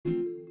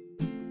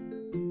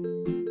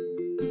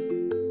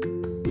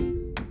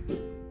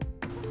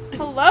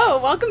Hello,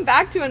 welcome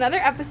back to another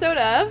episode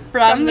of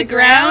From the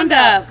Ground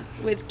Up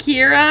with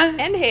Kira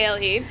and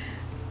Haley.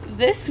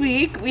 This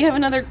week we have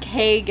another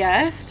K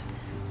guest.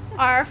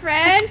 Our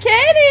friend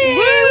Katie!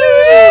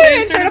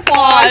 Woo! Insert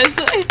applause.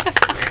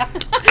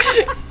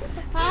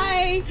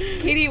 Hi.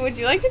 Katie, would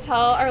you like to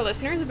tell our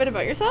listeners a bit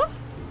about yourself?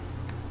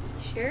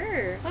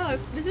 Sure. Oh,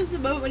 this is the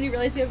moment when you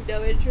realize you have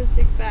no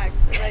interesting facts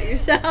about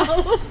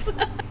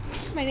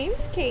yourself. My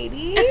name's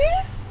Katie.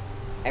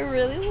 I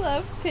really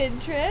love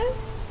Pinterest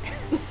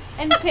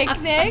and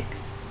picnics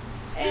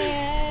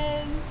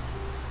and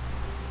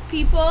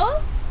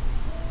people.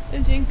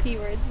 I'm doing P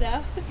words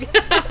now.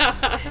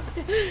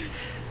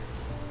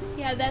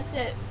 Yeah, that's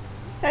it.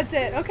 That's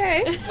it,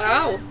 okay.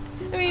 Wow.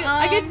 I mean,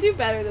 I could do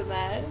better than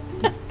that.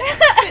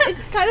 It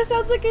kind of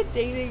sounds like a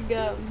dating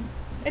A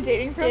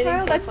dating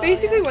profile? That's profile,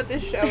 basically yeah. what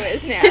this show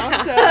is now.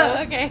 So,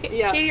 okay.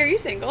 Yeah. Katie, are you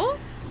single?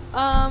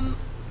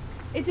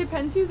 It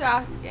depends who's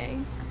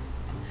asking.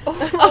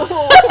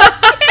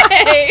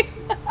 Okay.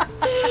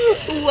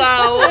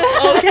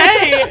 Wow.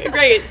 Okay.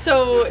 Great.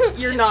 So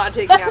you're not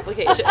taking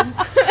applications.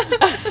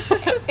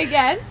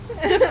 Again,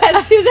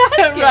 depends who's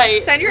asking.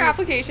 Right. Send your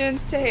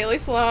applications to Haley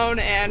Sloan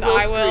and We'll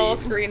I will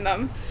screen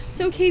them.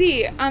 So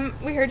Katie,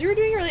 we heard you were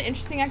doing a really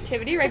interesting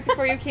activity right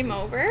before you came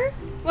over.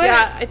 What,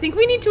 Yeah, I think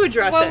we need to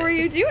address what it. were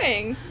you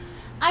doing?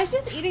 I was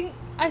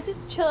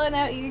just chilling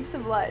out eating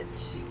some lunch.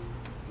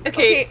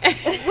 Okay.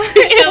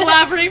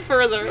 Elaborate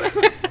further.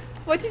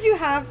 What did you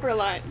have for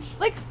lunch?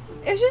 Like,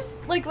 it was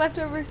just like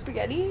leftover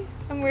spaghetti.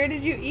 And where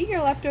did you eat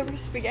your leftover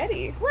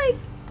spaghetti? Like,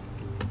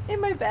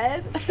 in my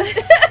bed.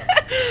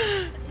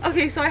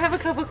 Okay, so I have a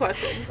couple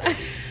questions.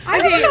 I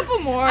have a couple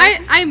more.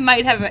 I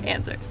might have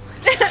answers.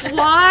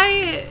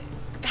 Why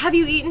have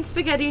you eaten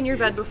spaghetti in your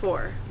bed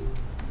before?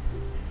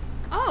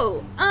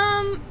 Oh,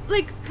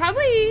 like,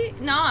 probably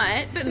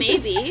not, but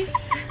maybe.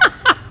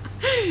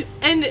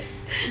 And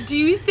do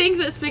you think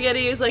that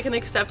spaghetti is like an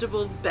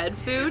acceptable bed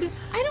food?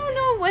 I don't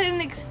know what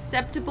an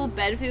acceptable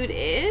bed food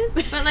is,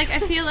 but like I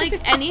feel like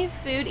any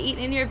food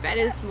eaten in your bed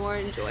is more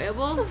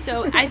enjoyable.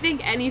 So I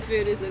think any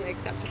food is an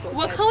acceptable.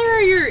 What bed color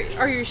are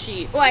your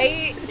sheets?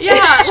 White.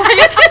 Yeah,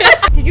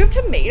 like Did you have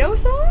tomato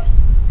sauce?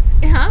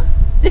 food. Huh?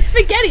 It's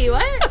spaghetti.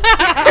 What?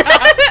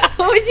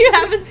 What would you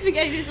have in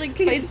spaghetti? Just like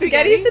plain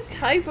Spaghetti spaghetti. is the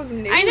type of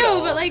noodle. I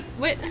know, but like,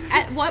 what?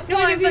 At what No,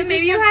 point? have but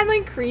maybe you just had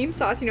like cream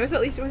sauce, so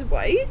at least it was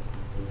white.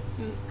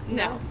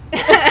 no.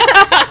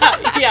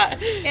 yeah.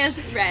 And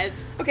it's red.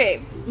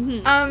 Okay.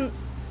 Mm-hmm.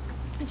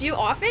 Do you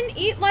often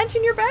eat lunch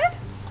in your bed?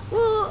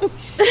 Well,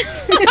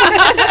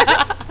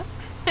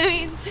 I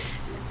mean,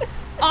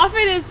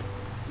 often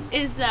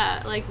is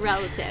like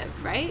relative,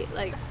 right?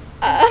 Like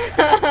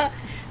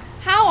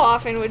How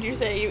often would you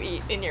say you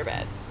eat in your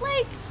bed?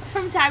 like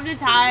from time to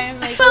time.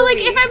 Like, Per but like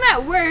week. if I'm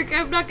at work,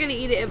 I'm not gonna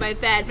eat it in my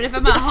bed. But if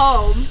I'm at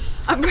home,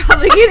 I'm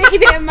probably gonna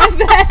eat it in my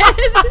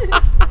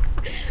bed.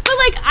 But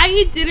like I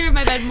eat dinner in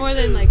my bed more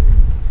than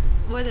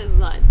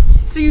lunch.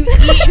 So you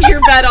eat in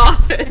your bed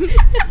often.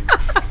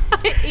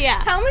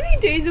 Yeah. How many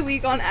days a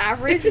week on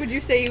average would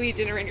you say you eat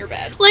dinner in your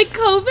bed? Like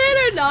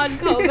COVID or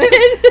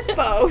non-COVID?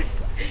 Both.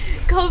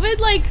 COVID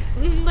like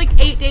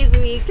 8 days a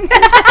week.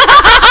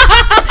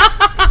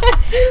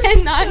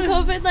 And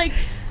non-COVID like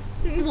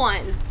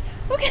 1.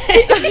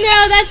 Okay.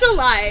 No, that's a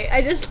lie.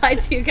 I just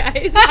lied to you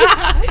guys.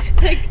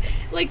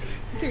 like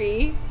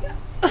 3.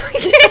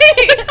 Okay.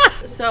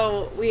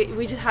 So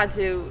we just had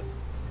to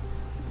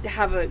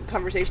have a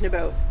conversation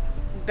about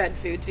bed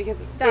foods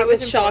because That it was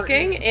was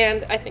shocking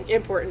and I think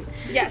important.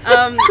 Yes.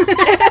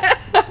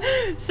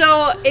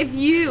 So if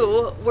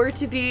you were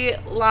to be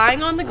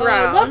lying on the Oh,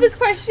 ground, I love this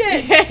question.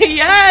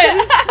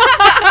 yes,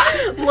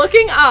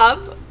 looking up,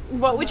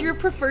 what would your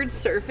preferred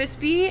surface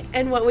be,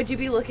 and what would you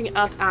be looking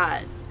up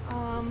at?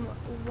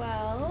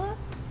 Well,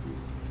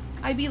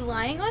 I'd be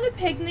lying on a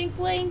picnic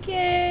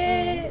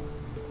blanket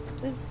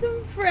with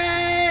some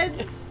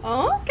friends.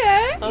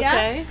 Okay. Okay.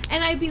 Yeah.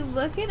 And I'd be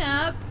looking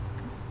up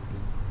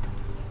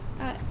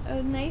at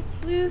a nice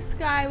blue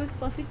sky with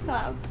fluffy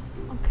clouds.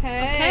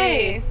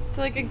 Okay.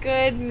 So like a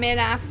good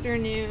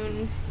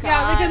mid-afternoon sky.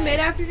 Yeah, like a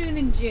mid-afternoon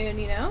in June,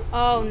 you know?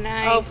 Oh,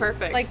 nice. Oh,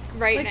 perfect. Like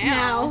right Like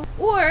now.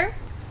 Or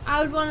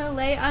I would want to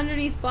lay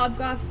underneath Bob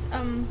Goff's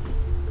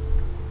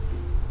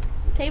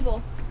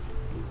table.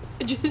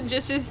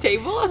 Just his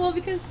table? Well,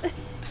 because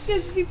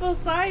people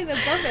sign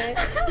above it,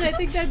 and I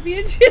think that'd be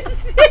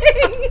interesting.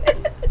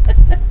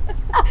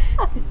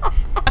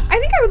 I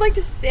think I would like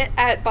to sit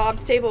at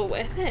Bob's table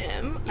with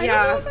him. I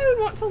Yeah. don't know if I would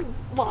want to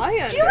lie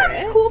under Do you know how it.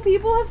 many cool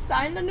people have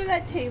signed under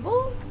that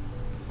table?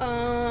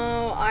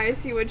 Oh, I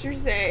see what you're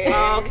saying.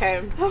 Oh,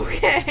 okay.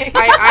 Okay.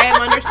 I am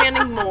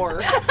understanding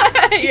more.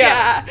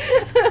 Yeah.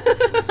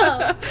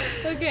 Oh,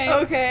 okay.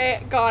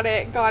 Okay, got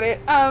it.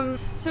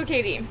 So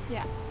Katie,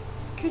 Yeah.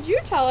 could you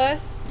tell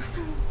us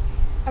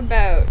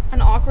about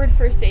an awkward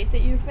first date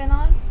that you've been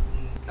on?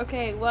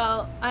 Okay,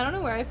 well, I don't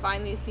know where I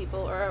find these people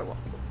or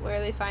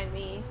where they find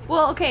me.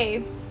 Well,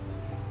 okay.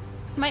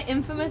 My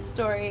infamous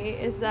story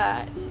is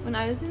that when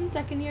I was in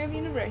second year of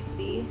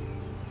university,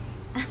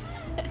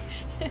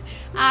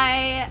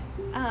 I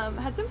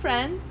had some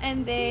friends,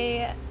 and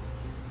they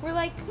were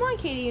like, come on,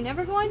 Katie, you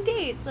never go on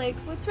dates. Like,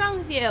 what's wrong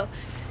with you?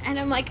 And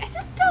I'm like, I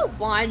just don't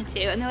want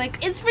to. And they're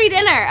like, it's free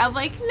dinner. I'm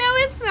like, no,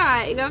 it's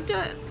not. You have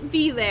to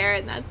be there,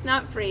 and that's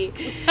not free.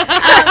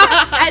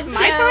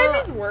 My time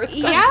is worth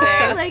something.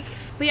 Yeah, like,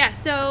 but yeah,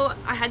 so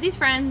I had these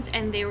friends,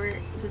 and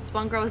this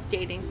one girl was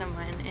dating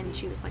someone, and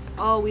she was like,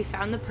 oh, we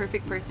found the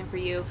perfect person for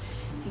you.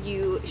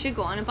 You should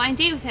go on a blind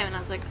date with him. And I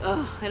was like,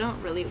 ugh, I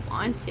don't really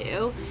want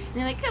to. And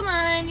they're like, come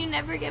on, you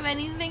never give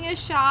anything a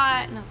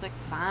shot. And I was like,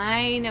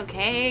 fine,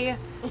 okay,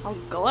 I'll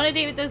go on a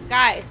date with this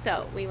guy.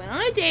 So we went on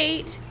a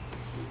date,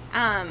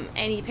 and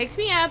he picked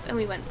me up, and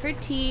we went for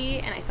tea,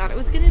 and I thought it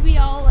was gonna be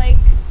all like,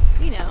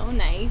 you know,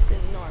 nice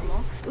and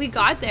normal. We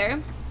got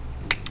there,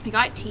 we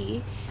got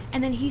tea,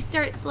 and then he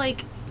starts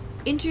like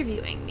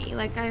interviewing me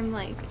like I'm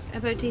like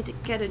about to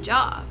get a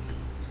job.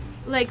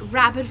 Like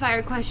rapid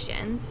fire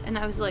questions, and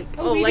I was like,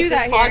 Oh, we like do this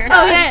that here. podcast.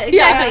 Oh yeah,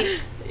 exactly. Yeah.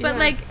 But Yeah.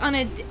 like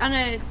on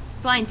a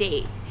blind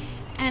date,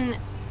 and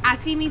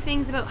asking me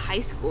things about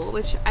high school,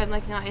 which I'm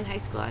like not in high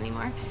school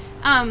anymore.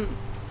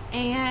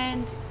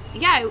 And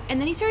yeah, and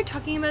then he started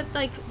talking about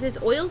like this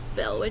oil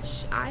spill,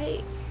 which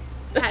I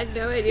had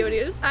no idea what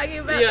he was talking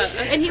about. Yeah.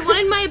 And he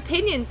wanted my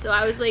opinion, so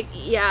I was like,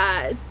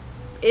 yeah,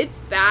 it's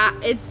bad.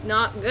 It's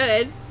not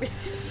good.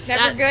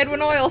 Never good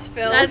when oil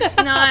spills. It's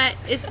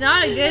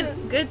not a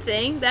good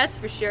thing, that's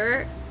for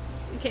sure.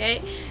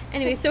 Okay.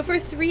 Anyway, so for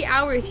 3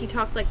 hours he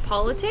talked like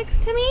politics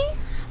to me.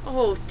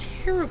 Oh,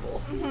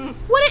 terrible.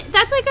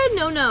 That's like a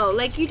no.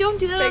 Like, you don't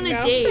do that on big a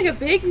no. date. It's like a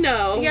big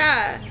no.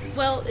 Yeah.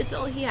 Well, it's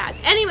all he had.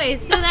 Anyway,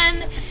 so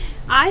then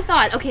I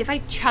thought, okay, if I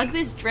chug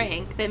this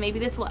drink, then maybe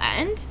this will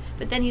end.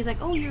 But then he's like,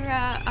 oh, you're do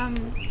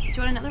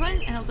you want another one?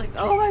 And I was like,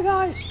 oh my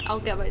gosh, I'll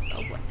get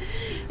myself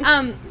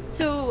one.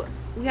 So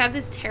we have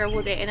this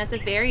terrible day, and at the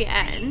very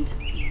end,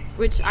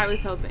 which I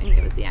was hoping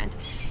it was the end,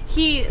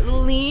 he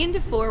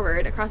leaned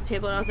forward across the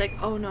table, and I was like,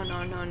 oh no,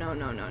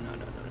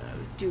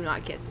 do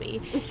not kiss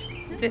me.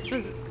 This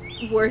was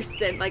worse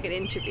than like an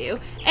interview.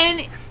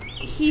 And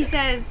he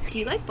says, do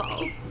you like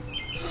balls?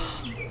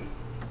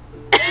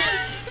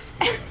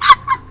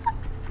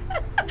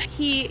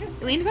 He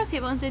leaned across the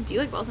table and said, do you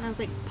like balls? And I was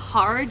like,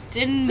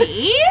 pardon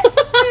me?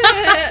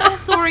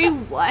 Sorry,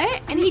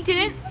 what? And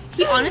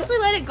he honestly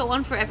let it go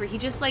on forever. He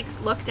just like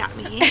looked at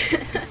me.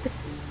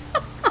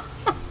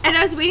 And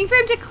I was waiting for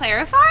him to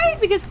clarify,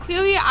 because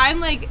clearly I'm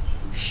like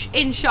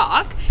in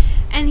shock.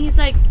 And he's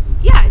like,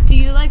 yeah, do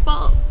you like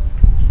balls?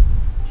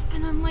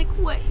 And I'm like,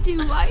 what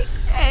do I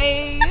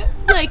say?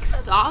 Like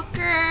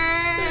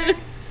soccer?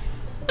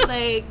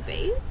 Like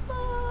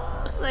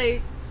baseball?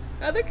 Like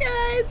other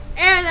kids?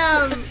 And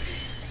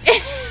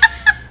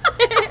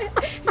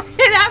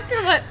and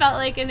after what felt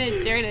like an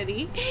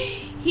eternity,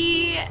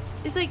 he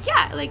is like,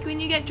 yeah, like when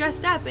you get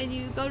dressed up and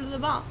you go to the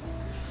mall.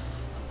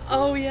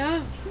 Oh,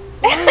 yeah.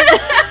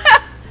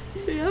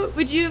 Yeah.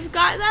 Would you have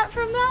got that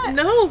from that?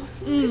 No.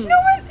 There's no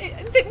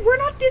one. We're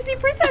not Disney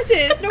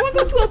princesses. No one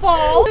goes to a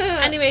ball.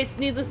 Anyways,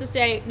 needless to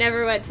say,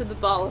 never went to the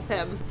ball with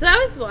him. So that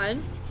was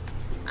one.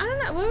 I don't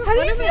know. How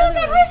do you feel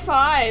about high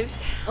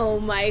fives? Oh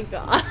my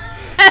gosh.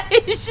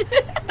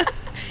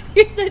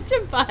 You're such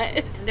a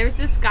butt. There's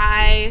this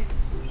guy,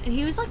 and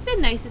he was like the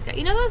nicest guy.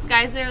 You know those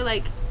guys that are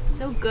like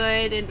so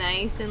good and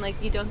nice, and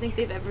like you don't think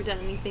they've ever done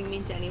anything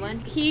mean to anyone?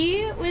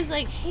 He was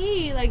like,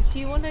 hey, like, do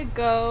you want to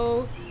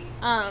go,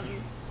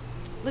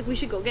 like, we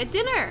should go get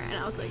dinner? And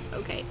I was like,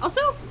 okay.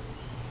 Also,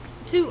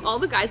 to all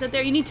the guys out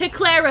there, you need to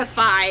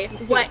clarify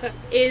what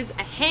is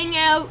a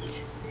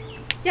hangout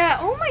Yeah.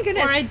 Oh my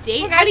goodness. or a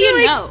date. Well, How guys do are you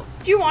like, know?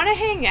 Do you want to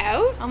hang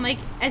out? I'm like,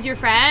 as your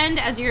friend,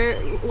 as your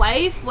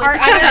wife, Are what's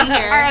happening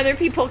other, here? are other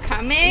people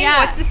coming? Yeah.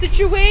 What's the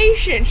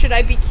situation? Should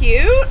I be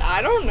cute?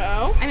 I don't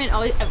know. I mean,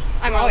 always,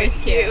 I'm always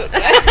cute.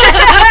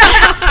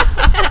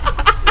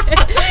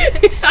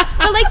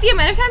 But like the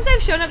amount of times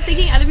I've shown up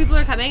thinking other people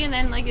are coming, and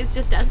then like it's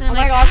just us, and I'm Oh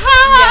my like, gosh, ha,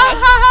 ha,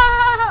 yes. ha,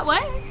 ha, ha,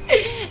 what?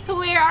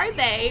 Where are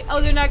they?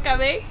 Oh, they're not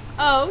coming.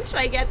 Oh, should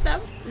I get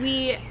them?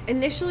 We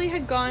initially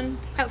had gone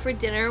out for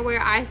dinner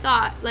where I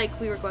thought like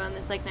we were going on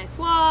this like nice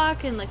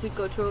walk, and like we'd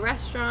go to a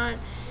restaurant,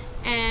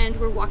 and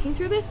we're walking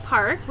through this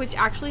park, which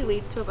actually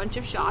leads to a bunch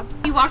of shops.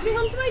 He walked me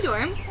home to my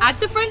dorm. At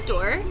the front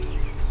door,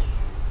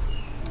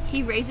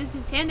 he raises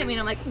his hand at me, and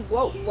I'm like,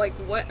 whoa, like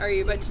what are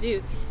you about to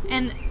do?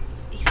 And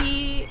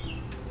he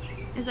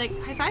is like,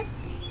 high five?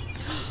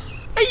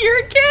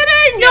 You're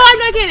kidding! No, I'm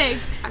not kidding.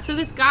 So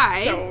this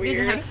guy, So doesn't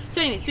weird. have-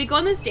 so anyways, so we go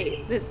on this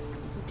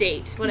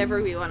date,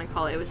 whatever we want to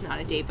call it. It was not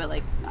a date, but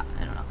like, I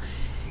don't know.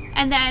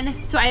 And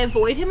then, so I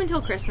avoid him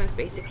until Christmas,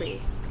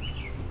 basically,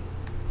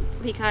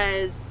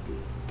 because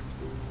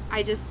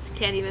I just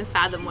can't even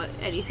fathom what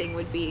anything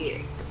would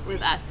be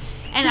with us.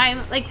 And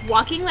I'm like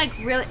walking, like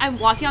really, I'm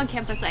walking on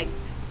campus, like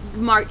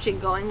marching,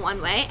 going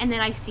one way, and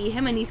then I see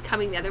him and he's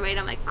coming the other way, and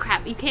I'm like,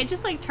 crap, you can't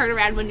just like turn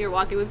around when you're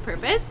walking with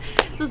purpose.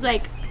 So it's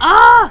like,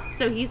 ah!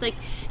 So he's like,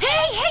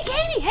 hey,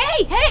 Katie,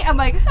 hey! I'm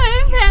like,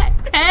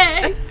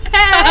 hey,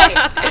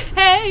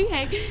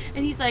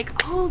 and he's like,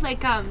 oh,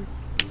 like,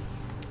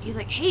 he's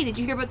like, hey, did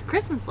you hear about the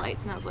Christmas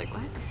lights? And I was like,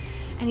 what?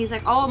 And he's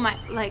like, oh my,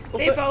 like,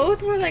 They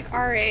both were like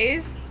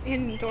RAs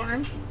in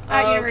dorms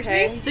at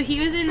university. so he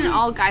was in an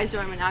all guys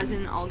dorm and I was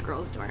in an all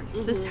girls dorm.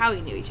 So this is how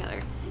we knew each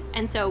other.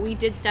 And so we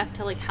did stuff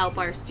to like help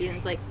our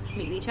students like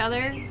meet each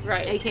other,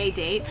 Right. aka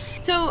date.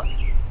 So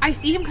I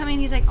see him coming.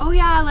 He's like, oh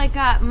yeah, like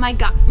my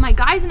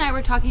guys and I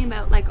were talking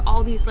about like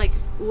all these like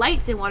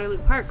lights in Waterloo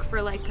Park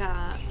for like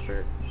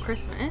for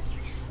Christmas,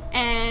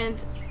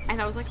 and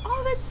I was like,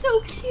 oh, that's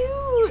so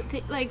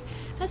cute. Like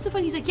that's so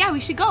fun. He's like, yeah, we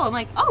should go. I'm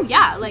like, oh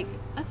yeah, like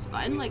that's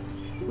fun. Like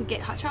we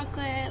get hot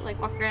chocolate,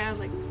 like walk around,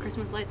 like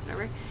Christmas lights,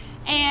 whatever.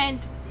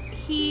 And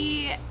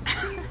he.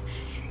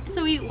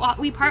 So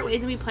we part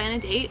ways and we plan a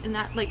date and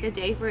that like a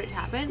day for it to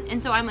happen.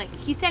 And so I'm like,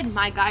 he said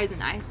my guys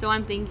and I. So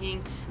I'm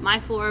thinking my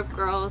floor of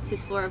girls,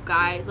 his floor of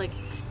guys. Like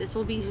this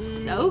will be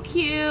so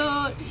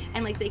cute,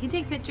 and like they can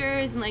take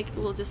pictures and like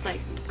we'll just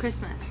like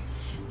Christmas.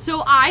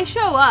 So I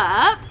show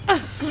up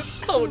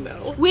Oh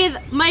no. with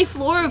my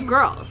floor of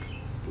girls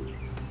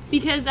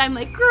because I'm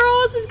like,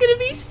 girls, it's gonna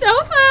be so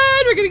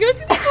fun. We're gonna go see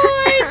the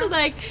boys. And,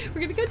 like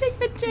we're gonna go take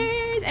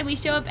pictures, and we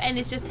show up and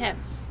it's just him.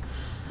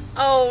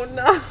 Oh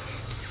no.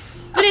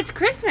 But it's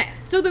Christmas,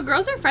 so the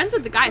girls are friends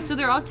with the guys, so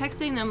they're all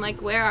texting them like,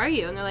 where are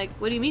you? And they're like,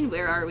 what do you mean,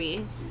 where are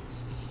we?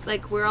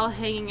 Like, we're all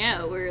hanging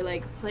out, we're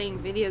like playing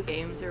video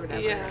games or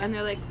whatever. Yeah. And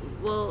they're like,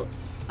 well,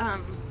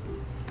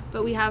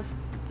 but we have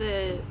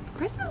the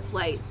Christmas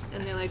lights.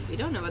 And they're like, we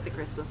don't know about the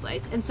Christmas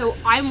lights. And so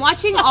I'm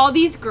watching all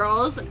these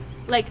girls,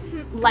 like,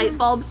 light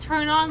bulbs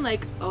turn on,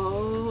 like,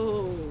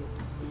 oh,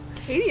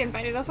 Katie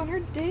invited us on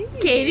her date.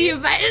 Katie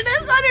invited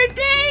us on her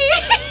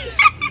date.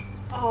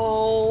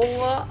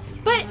 Oh.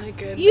 But My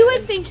goodness. you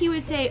would think he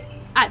would say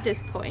at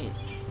this point,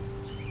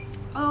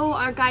 oh,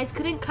 our guys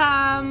couldn't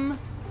come,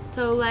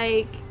 so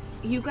like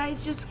you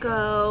guys just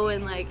go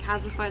and like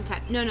have a fun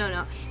time.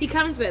 No. He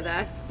comes with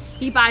us.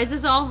 He buys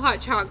us all hot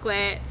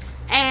chocolate,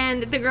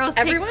 and the girls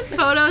Everyone? take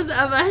photos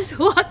of us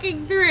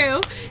walking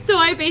through. So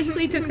I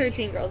basically took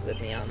 13 girls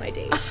with me on my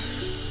date.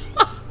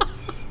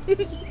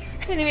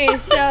 Anyway,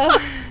 so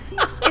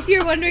if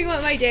you're wondering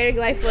what my dating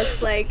life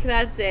looks like,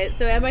 that's it.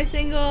 So am I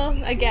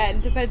single?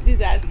 Again, depends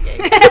who's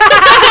asking.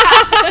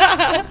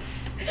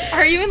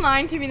 Are you in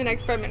line to be the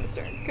next prime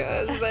minister?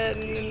 Because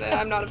then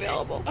I'm not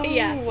available. Oh,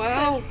 Yeah.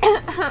 wow.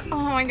 Oh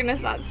my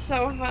goodness, that's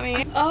so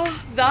funny.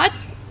 Oh,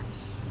 that's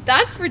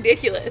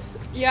ridiculous.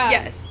 Yeah.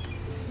 Yes.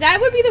 That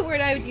would be the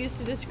word I would use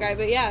to describe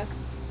it, yeah.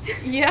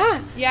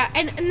 Yeah. Yeah,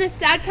 and the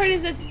sad part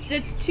is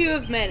that's two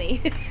of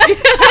many.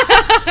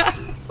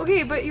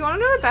 Okay, but you want to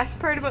know the best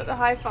part about the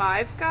high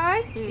five guy?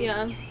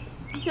 Yeah.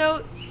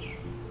 So,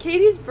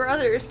 Katie's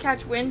brothers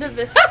catch wind of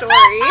this story.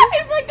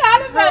 I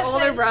forgot Her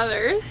older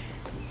brothers.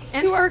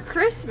 And for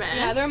Christmas.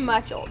 Yeah, they're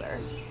much older.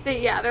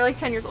 They're like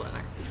 10 years older than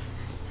her.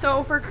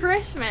 So for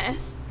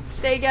Christmas,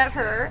 they get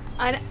her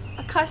a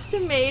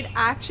custom-made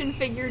action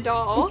figure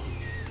doll,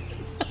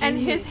 and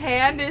his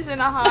hand is in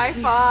a high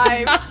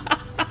five,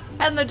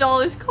 and the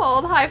doll is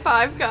called High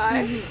Five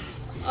Guy.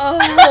 Oh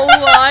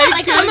my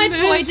Like, goodness. I'm a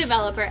toy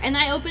developer, and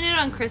I open it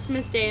on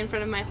Christmas Day in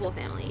front of my whole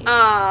family.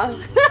 Wow.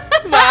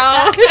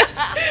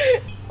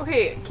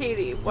 Okay,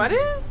 Katie, what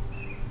is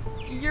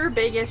your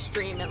biggest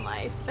dream in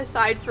life,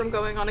 aside from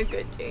going on a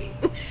good date?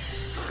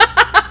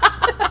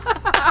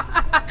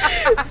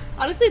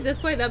 Honestly, at this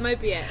point, that might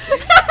be it.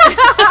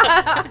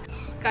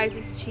 Guys,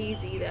 it's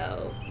cheesy,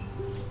 though.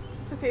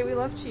 It's okay, we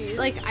love cheese.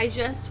 Like, I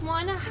just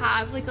want to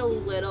have, like, a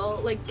little,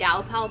 like,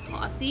 gal pal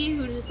posse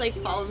who just, like,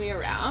 follow me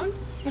around.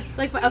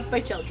 Like, of my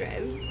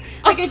children.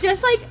 Like, I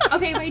just, like,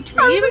 okay, my dream.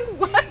 I was like,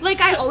 what? Like,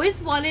 I always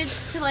wanted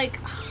to, like,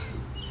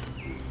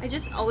 I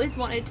just always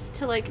wanted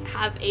to, like,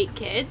 have 8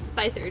 kids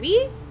by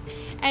 30.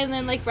 And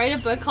then, like, write a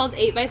book called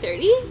 8 by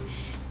 30.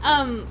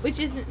 Which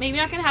is maybe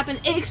not gonna happen,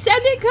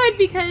 except it could,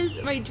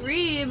 because my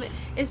dream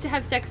is to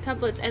have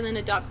sextuplets and then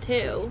adopt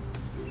 2.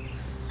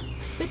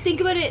 But think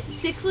about it,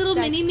 6 little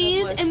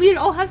mini-me's, Sextuplets. and we'd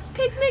all have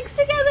picnics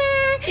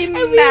together. and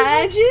we'd-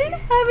 Imagine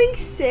having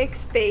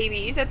 6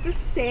 babies at the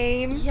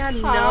same Yeah,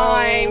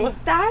 time. no.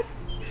 That's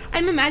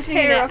I'm imagining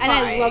it, and I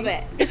terrifying. love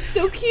it. It's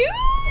so cute.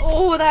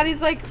 oh, that is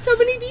like So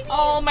many babies.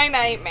 all my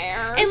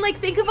nightmares. And like,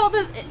 think of all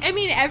the, I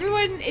mean,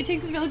 everyone, it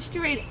takes a village to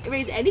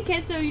raise any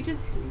kid, so you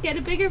just get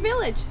a bigger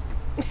village.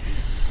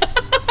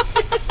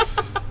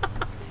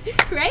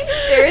 Right?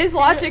 there is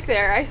logic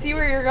there. I see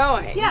where you're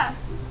going. Yeah.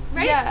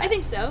 Right? Yeah. I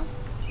think so.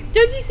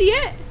 Don't you see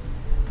it?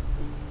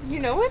 You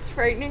know what's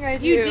frightening? I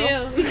do. You do.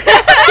 Yeah, me too, and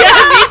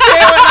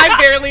I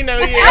barely know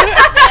you.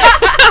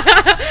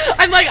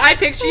 I'm like, I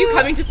picture you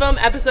coming to film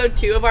episode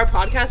 2 of our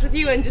podcast with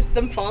you and just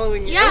them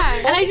following you. Yeah,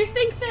 and I just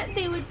think that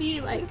they would be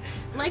like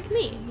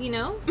me, you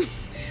know?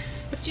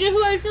 Do you know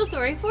who I would feel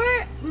sorry for?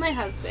 My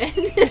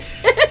husband.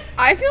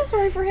 I feel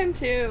sorry for him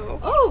too.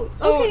 Oh,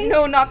 okay. Oh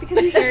no, not because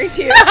he's married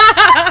to you.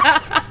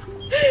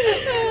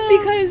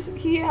 Because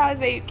he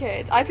has 8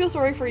 kids. I feel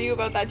sorry for you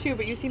about that too,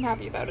 but you seem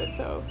happy about it,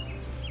 so.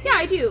 Yeah,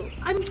 I do.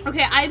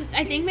 Okay. I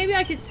think maybe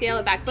I could scale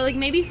it back, but like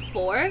maybe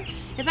 4.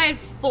 If I had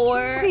 4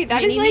 Okay,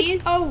 that is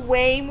mini-me's. like a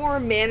way more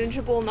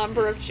manageable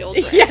number of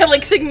children. Yeah,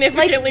 like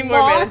significantly more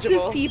lots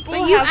manageable. of people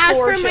But you have asked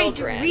 4 for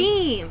children. my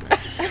dream.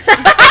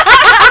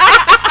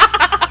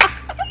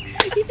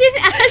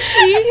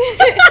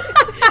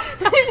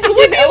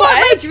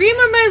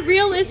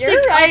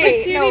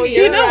 Oh,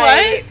 you know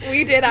right.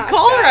 We did ask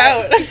Call her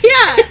that. out.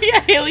 Yeah.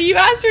 Yeah, Haley, you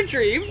asked her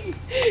dream.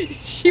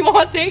 She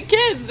wants 8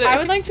 kids. I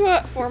would like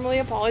to formally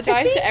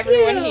apologize to Thank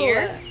everyone you.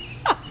 here.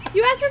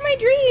 You asked for my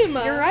dream.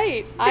 You're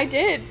right. I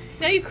did.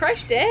 Now you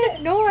crushed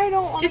it. No, I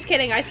don't want Just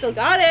kidding. I still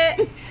got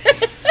it.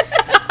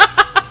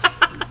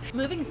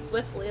 Moving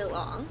swiftly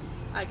along,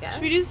 I guess.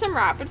 Should we do some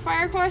rapid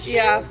fire questions?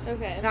 Yes.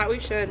 Okay. That we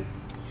should.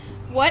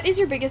 What is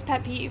your biggest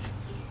pet peeve?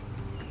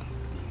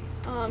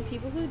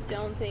 People who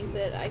don't think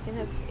that I can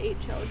have 8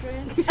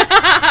 children.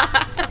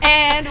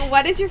 And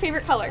what is your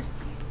favorite color?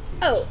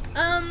 Oh,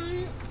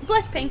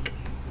 blush pink.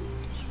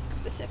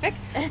 Specific.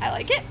 I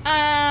like it.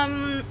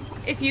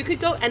 If you could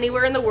go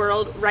anywhere in the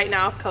world right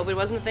now if COVID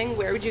wasn't a thing,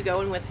 where would you go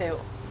and with who?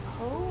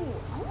 Oh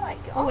my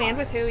god. Oh, and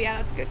with who? Yeah,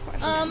 that's a good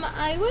question.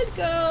 I would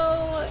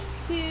go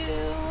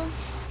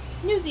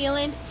to New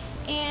Zealand,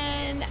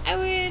 and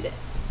I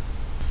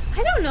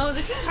don't know,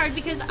 this is hard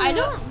because I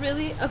don't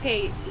really,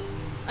 okay,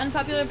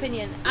 unpopular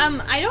opinion,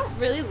 I don't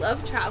really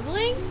love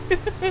traveling.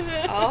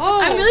 Oh.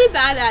 I'm really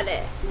bad at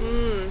it.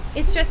 Mm.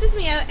 It stresses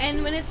me out,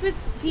 and when it's with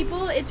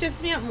people, it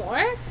stresses me out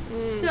more.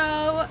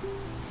 So,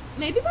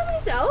 maybe by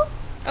myself.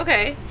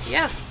 Okay.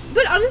 Yeah.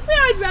 But honestly,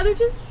 I'd rather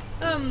just,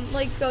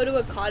 like, go to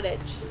a cottage.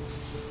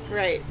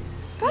 Right.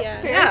 that's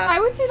yeah. fair. Yeah. I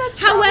would say that's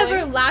However,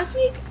 traveling. last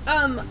week,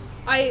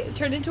 I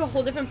turned into a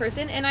whole different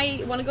person, and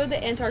I want to go to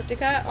the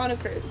Antarctica on a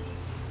cruise.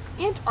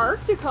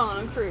 Antarctica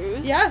on a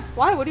cruise? Yeah.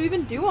 Why? What do you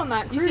even do on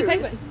that You cruise? see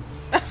penguins.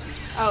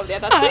 Oh, yeah,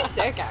 that's pretty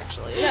sick,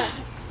 actually. Yeah.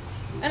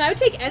 And I would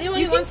take anyone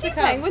You who can wants see to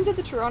come. penguins at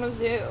the Toronto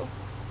Zoo.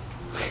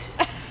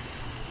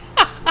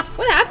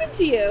 What happened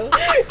to you?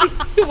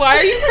 Why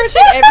are you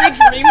crushing every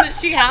dream that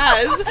she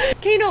has?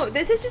 Okay, no,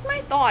 this is just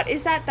my thought,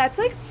 is that that's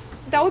like,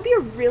 that would be a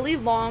really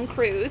long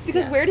cruise,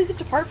 because Yeah. where does it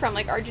depart from?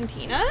 Like,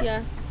 Argentina?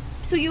 Yeah.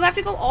 So you have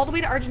to go all the way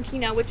to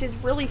Argentina, which is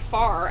really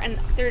far, and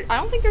I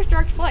don't think there's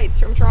direct flights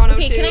from Toronto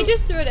Okay, to... can I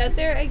just throw it out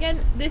there again?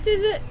 This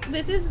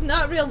is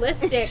not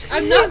realistic.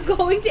 I'm not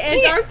going to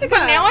Antarctica.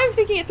 But now I'm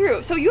thinking it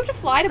through. So you have to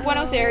fly to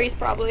Buenos Oh, Aires,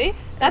 probably.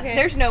 That okay.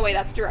 There's no way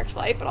that's a direct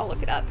flight, but I'll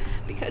look it up,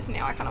 because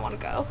now I kind of want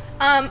to go.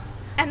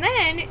 And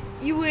then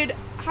you would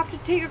have to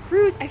take a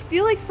cruise, I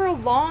feel like, for a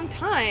long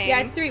time. Yeah,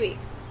 it's 3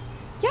 weeks.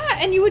 Yeah,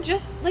 and you would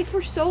just, like,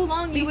 for so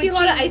long, But you would see a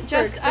lot of see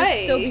icebergs. just They're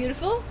ice. so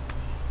beautiful.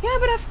 Yeah,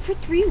 but for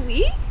 3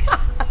 weeks?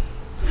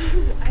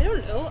 I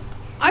don't know.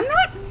 I'm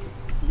not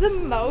the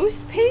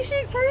most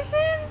patient person.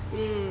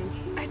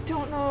 Mm. I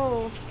don't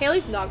know.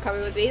 Haley's not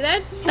coming with me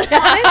then.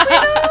 Honestly,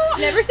 though,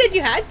 Never said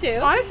you had to.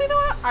 honestly,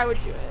 though, I would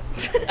do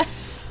it.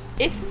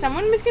 If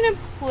someone was gonna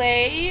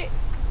play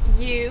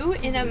you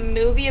in a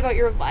movie about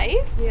your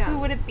life, Yeah. who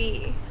would it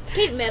be?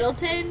 Kate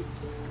Middleton.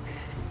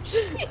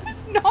 She's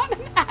not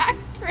an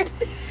actress.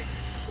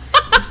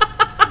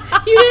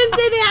 You didn't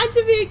say they had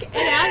to be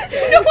an actor.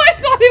 No, I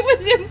thought it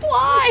was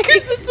implied.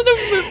 Because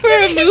it's for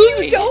a If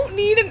movie. you don't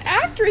need an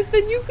actress,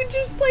 then you could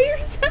just play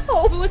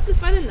yourself. But what's the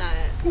fun in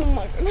that? Oh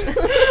my goodness.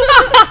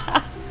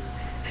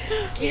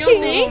 You don't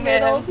think?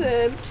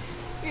 Middleton.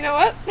 You know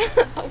what?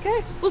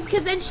 Okay. Well,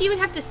 because then she would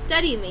have to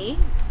study me,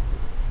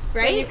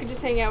 Right? right? So you could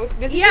just hang out with.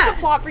 This is Yeah. just a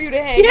plot for you to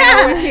hang Yeah.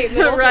 out with Kate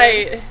Middleton.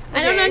 Right.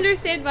 I don't Okay.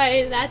 understand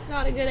why that's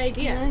not a good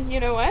idea. You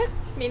know what?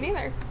 Me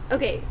neither.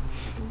 Okay.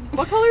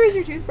 What color is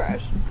your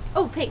toothbrush?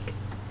 Oh, pink.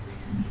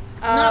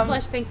 Not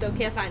blush pink though.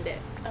 Can't find it.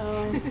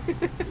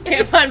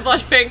 Can't find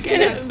blush pink.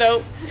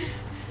 Nope.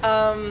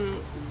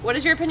 What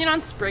is your opinion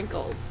on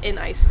sprinkles in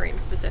ice cream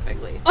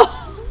specifically?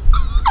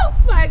 Oh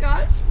my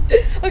gosh.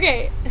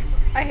 Okay.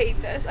 I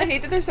hate this. I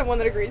hate that there's someone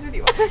that agrees with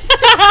you on this.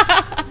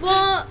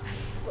 Well,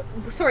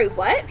 sorry.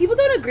 What? People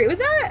don't agree with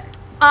that?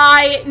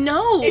 I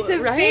know. It's a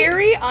right?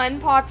 very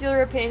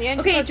unpopular opinion.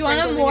 to Okay. put Do you want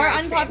a sprinkles in more your ice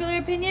cream. unpopular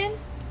opinion?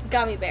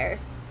 Gummy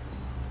bears.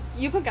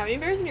 You put gummy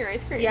bears in your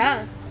ice cream?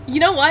 Yeah. You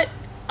know what?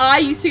 I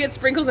used to get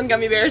sprinkles and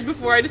gummy bears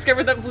before I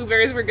discovered that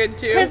blueberries were good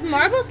too. Because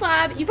Marble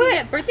Slab, you can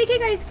get birthday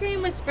cake ice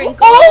cream with sprinkles.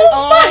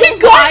 Oh my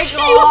gosh, my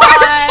you are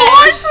gosh.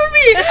 born for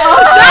me!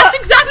 That's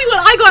exactly what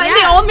I got, and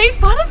they Yeah. all made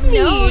fun of me.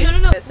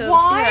 No. So,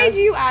 Why yeah. do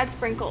you add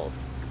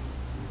sprinkles?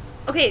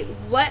 Okay,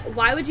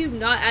 why would you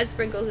not add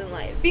sprinkles in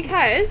life?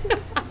 Because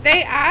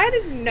they add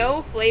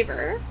no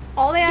flavor.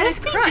 All they add Yes,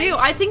 is they crunch. do.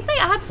 I think they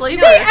add flavor.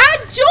 They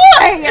add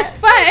joy!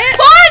 But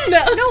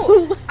fun!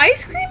 no,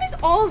 ice cream is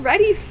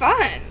already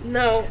fun.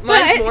 No, But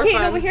mine's more okay,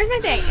 fun. no, but here's my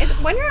thing: is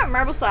when you're at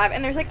Marble Slab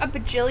and there's like a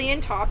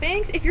bajillion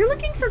toppings, if you're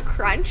looking for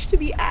crunch to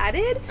be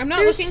added, I'm not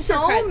there's looking for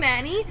so crunch.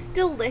 many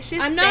delicious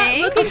I'm not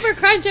things. looking for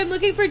crunch, I'm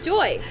looking for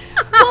joy.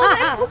 Well,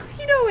 then put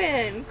cookie dough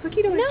in.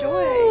 Cookie dough is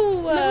joy.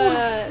 No,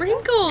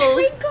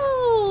 sprinkles.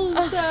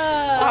 Sprinkles.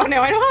 Oh,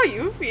 now I know how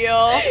you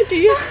feel. Like,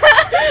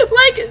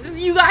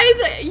 you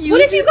guys,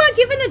 What if you got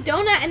given a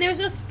donut and there was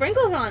no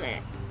sprinkles on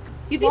it?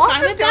 You'd be Lots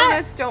fine of with that?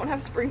 donuts don't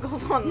have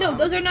sprinkles on them. No,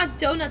 those are not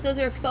donuts, those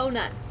are faux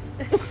nuts.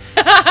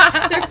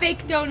 They're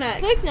fake donuts. I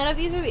feel like none of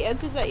these are the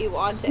answers that you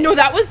wanted. No,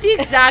 that was the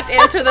exact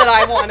answer that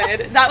I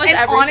wanted. That was And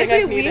everything honestly,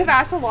 I needed. we've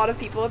asked a lot of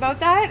people about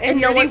that, and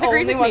no you're one's the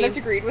agreed only with one me. that's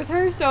agreed with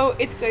her, so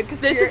it's good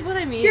because This is what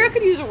I mean. Kira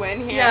could use a win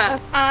here.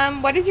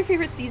 Yeah. What is your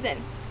favorite season?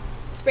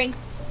 Spring.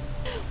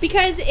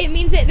 Because it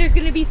means that there's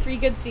gonna be 3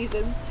 good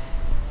seasons.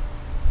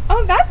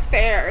 Oh, that's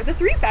fair. The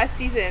 3 best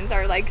seasons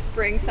are like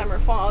spring, summer,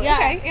 fall. Yeah.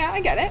 Okay, yeah, I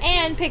get it.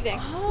 And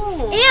picnics.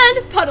 Oh.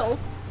 And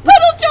puddles.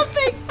 Puddle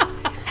jumping.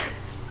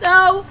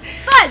 So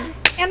fun.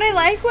 And I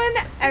like when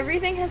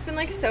everything has been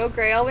like so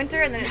gray all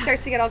winter and then it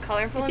starts to get all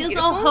colorful It and feels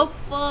beautiful. all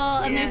hopeful,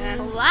 and Yeah.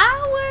 there's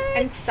flowers.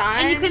 And sun.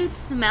 And you can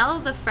smell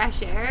the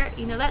fresh air.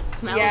 You know that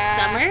smell Yeah.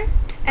 of summer?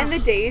 And the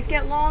days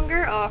get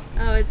longer. Oh,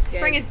 Oh, it's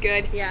spring is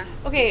good. Yeah.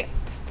 Okay.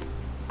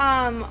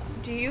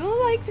 Do you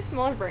like the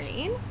smell of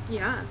rain?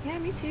 Yeah. Yeah,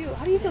 me too.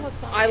 How do you feel about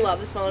smell of I rain? love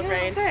the smell of Yeah,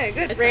 rain. okay,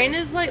 good. Rain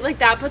is like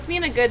that puts me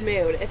in a good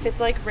mood. If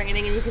it's like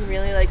raining and you can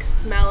really like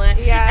smell it.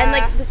 Yeah. And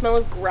like the smell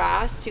of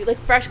grass too. Like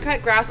fresh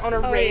cut grass on a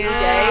rainy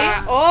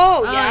yeah. day.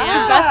 Oh, Oh, yeah.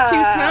 yeah. The best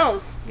 2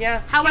 smells.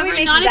 Yeah. However, we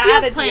make not if that you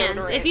have a plans.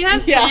 deodorant? If you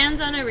have Yeah. plans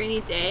on a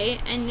rainy day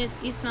and you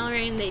smell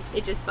rain,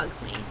 it just bugs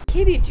me.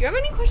 Katie, do you have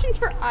any questions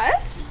for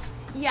us?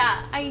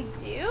 Yeah, I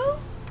do.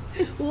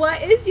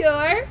 What is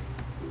your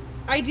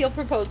ideal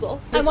proposal?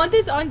 I want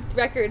this on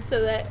record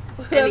so that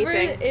whoever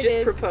Anything. it Just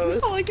is-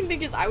 propose. All I can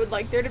think is I would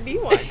like there to be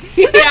one.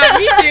 Yeah,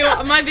 me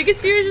too. My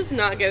biggest fear is just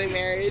not getting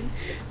married.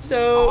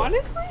 So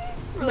Honestly?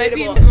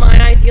 maybe Relatable.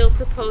 my ideal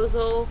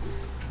proposal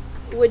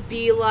would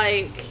be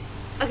like,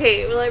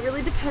 okay, well it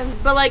really depends,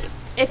 but like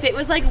if it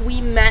was like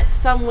we met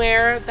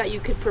somewhere that you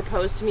could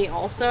propose to me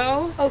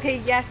also,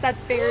 Okay, yes,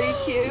 that's very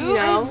cute. you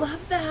know,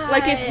 love that.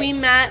 like if we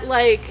met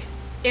like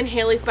in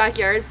Haley's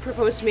backyard,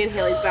 propose to me in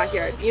Haley's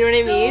backyard. You know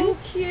what I mean? So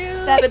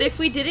cute. But if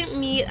we didn't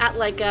meet at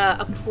like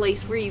a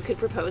place where you could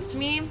propose to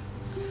me,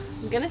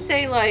 I'm gonna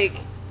say like,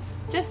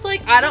 just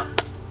like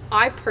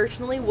I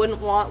personally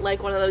wouldn't want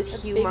like one of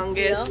those big humongous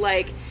deal?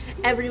 like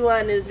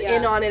everyone is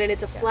in Yeah. on it and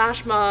it's a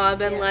flash mob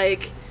and Yeah.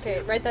 like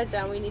Okay, write that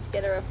down. We need to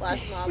get her a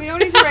flash mob. We don't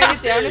need to write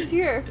it down, it's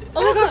here.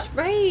 Oh my gosh,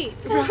 right.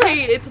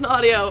 right, it's an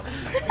audio,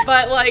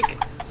 but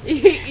like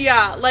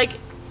yeah, like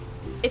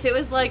if it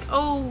was like,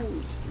 oh,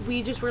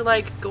 we just were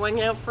like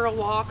going out for a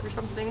walk or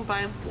something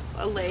by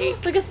a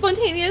lake. Like a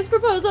spontaneous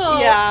proposal.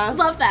 Yeah.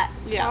 Love that.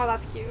 Oh, Yeah.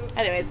 that's cute.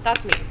 Anyways,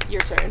 that's me.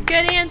 Your turn.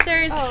 Good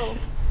answers. Oh.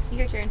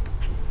 Your turn.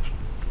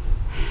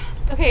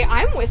 Okay,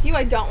 I'm with you.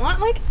 I don't want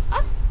like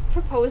a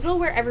proposal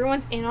where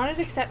everyone's in on it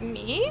except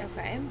me.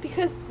 Okay.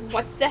 Because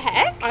what the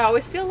heck? I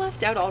always feel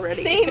left out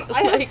already. Same.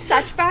 I have Like-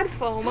 such bad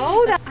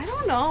FOMO that I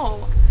don't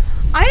know.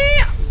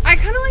 I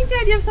kind of like the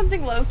idea of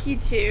something low key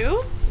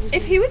too.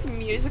 If he was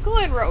musical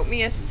and wrote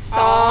me a song,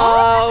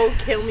 Oh,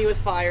 kill me with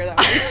fire. That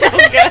would be so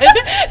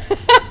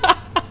good.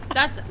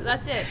 That's it.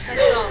 That's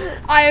all.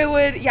 I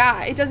would.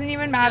 Yeah, it doesn't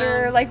even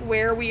matter No. like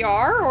where we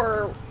are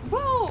or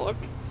well.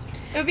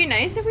 It would be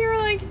nice if we were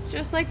like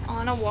just like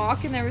on a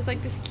walk and there was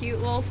like this cute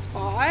little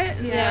spot,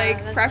 and, Yeah,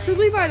 like that's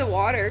preferably by the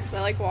water because I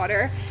like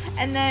water.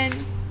 And then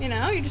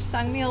you just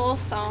sung me a little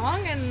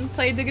song and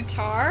played the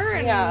guitar,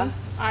 and Yeah.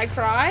 I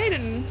cried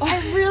and I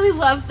really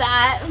love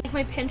that. Like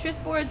my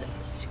Pinterest boards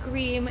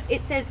scream.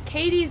 It says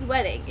Katie's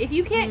wedding. If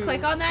you can't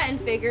click on that and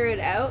figure it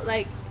out,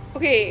 like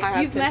okay. I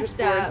have you've Pinterest messed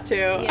boards up. too.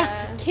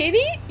 Yeah.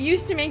 Katie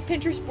used to make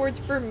Pinterest boards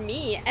for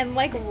me and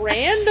like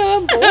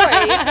random boys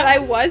that I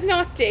was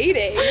not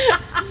dating.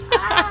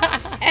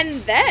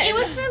 And then It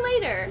was for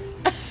later.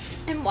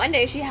 and one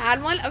day she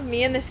had one of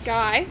me and this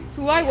guy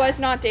who I was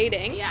not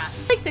dating. Yeah.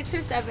 Like 6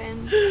 or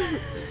 7.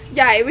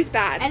 Yeah, it was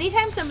bad.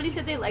 Anytime somebody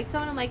said they liked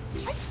someone, I'm like,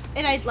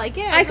 and I'd like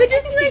it. I could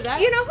just can be see like,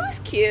 that. you know who's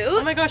cute?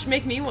 Oh my gosh,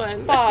 make me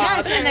one. Bob.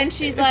 Yeah, sure. And then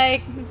she's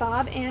like,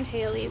 Bob and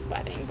Haley's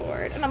wedding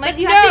board. And I'm like,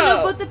 But you no. have to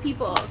know both the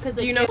people. Cause,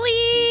 Do you like, know?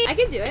 I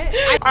can do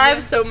it. I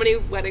have so many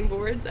wedding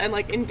boards and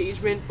like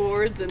engagement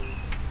boards and.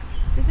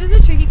 This is a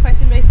tricky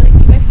question, but I feel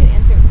like you guys can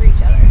answer it for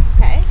each other.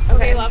 Okay?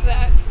 Okay, love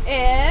that.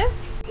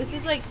 If this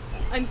is like,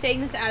 I'm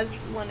saying this as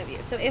one of you.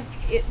 So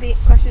the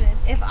question is,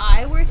 if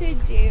I were to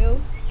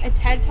do a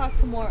TED Talk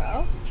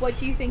tomorrow, what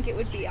do you think it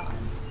would be on?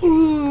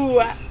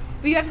 Ooh.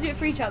 But you have to do it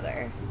for each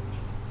other.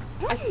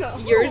 I don't know.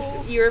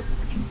 Your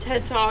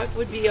TED Talk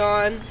would be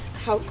on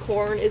how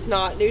corn is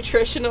not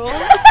nutritional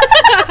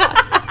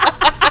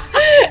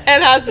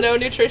and has no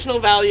nutritional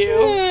value.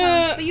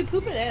 But you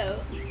poop it out.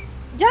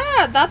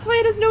 Yeah, that's why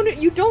it has no.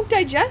 You don't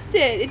digest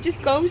it. It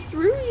just goes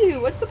through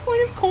you. What's the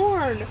point of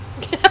corn?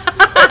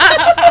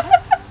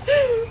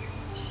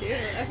 Shoot.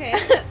 Okay.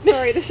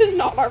 Sorry, this is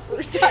not our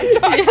first time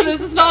talking. Yeah,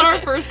 this is not our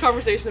first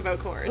conversation about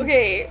corn.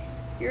 Okay,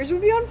 yours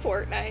would be on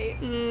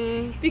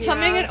Fortnite.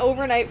 Becoming yeah. an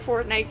overnight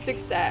Fortnite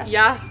success.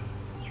 Yeah.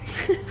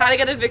 How to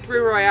get a victory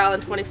royale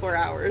in 24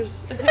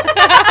 hours.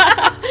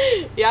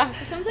 Yeah.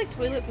 It sounds like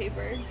toilet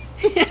paper.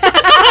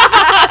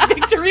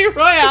 Victory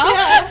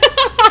royale.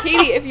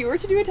 Katie, if you were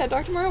to do a TED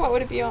Talk tomorrow, what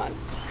would it be on?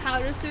 How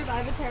to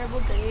survive a terrible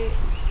date.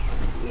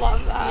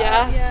 Love that.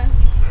 Yeah. Yeah.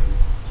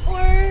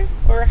 Or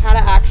Or how to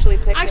actually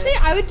pick actually,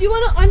 it. I would do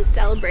one on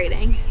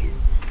celebrating.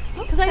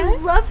 Because I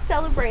Okay. love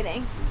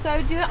celebrating. So I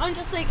would do it on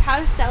just like how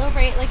to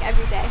celebrate like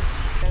every day.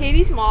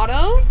 Katie's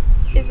motto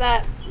is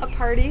that a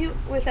party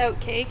without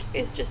cake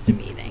is just a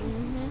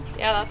meeting.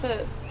 Yeah, that's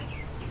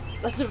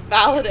a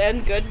valid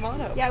and good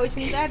motto. Yeah, which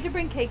means I have to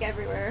bring cake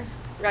everywhere.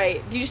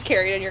 Right. Do you just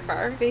carry it in your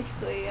car?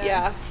 Basically,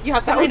 Yeah. You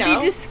have some That right would now?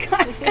 be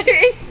disgusting.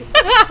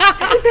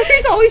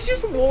 There's always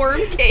just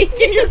warm cake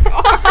in your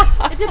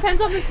car. It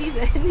depends on the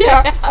season.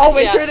 Yeah. All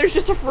winter Yeah. there's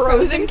just a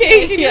frozen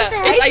cake in your Yeah.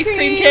 car. It's ice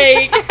cream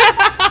cake.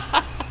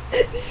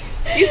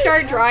 You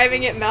start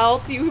driving, it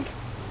melts. You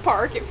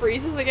park, it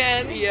freezes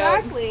again. Yeah.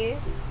 Exactly.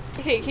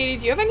 Okay, Katie,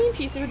 do you have any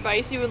piece of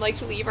advice you would like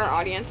to leave our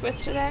audience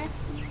with today?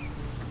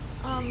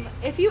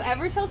 If you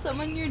ever tell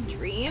someone your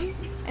dream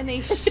and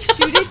they shoot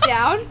it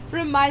down,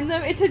 remind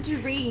them it's a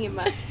dream.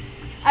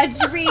 A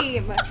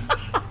dream.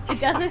 It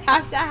doesn't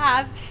have to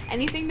have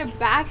anything to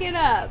back it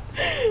up.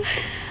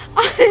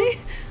 I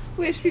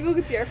wish people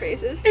could see our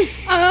faces.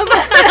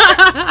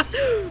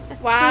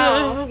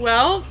 Wow.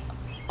 Well,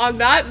 on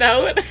that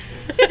note.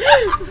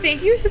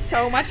 Thank you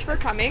so much for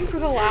coming for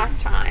the last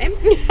time.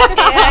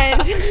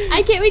 And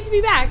I can't wait to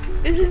be back.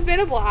 this has been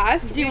a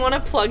blast. Do you want to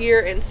plug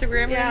your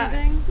Instagram Yeah. or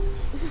anything?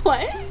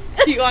 What?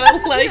 Do you want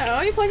to like?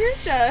 No, you plug your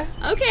Insta.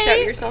 Okay. Shout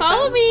yourself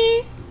follow out.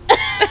 me.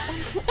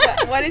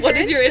 What is What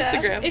your is your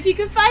Insta? Instagram? If you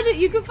can find it,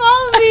 you can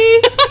follow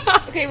me.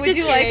 Okay, would Just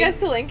you like kidding. us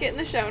to link it in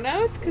the show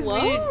notes? Because we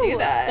Whoa, do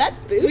that. That's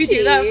bougie. We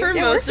do that for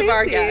Yeah, most we're of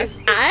our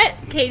fancy. guests.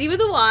 At Katie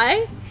with a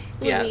Y,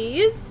 Yeah.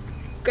 Louise,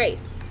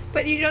 Grace.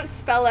 But you don't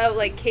spell out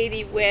like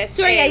Katie with.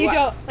 Sorry, a yeah, you Y.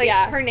 don't- Like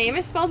yeah. her name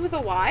is spelled with a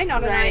Y,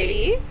 not an Right.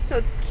 IE. So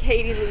it's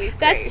Katie Louise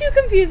That's Grace.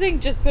 too confusing.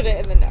 Just put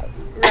it in the notes.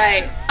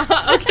 Right.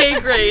 Okay,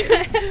 great.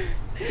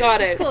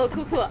 Got it. Cool.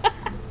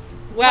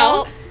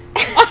 Well,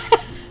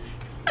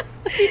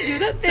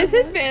 This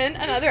has been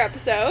another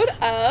episode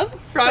of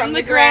from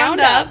the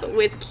ground up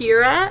with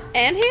Kira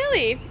and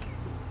Haley.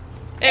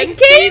 and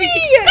Katie.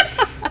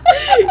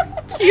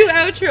 Cue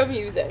outro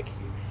music.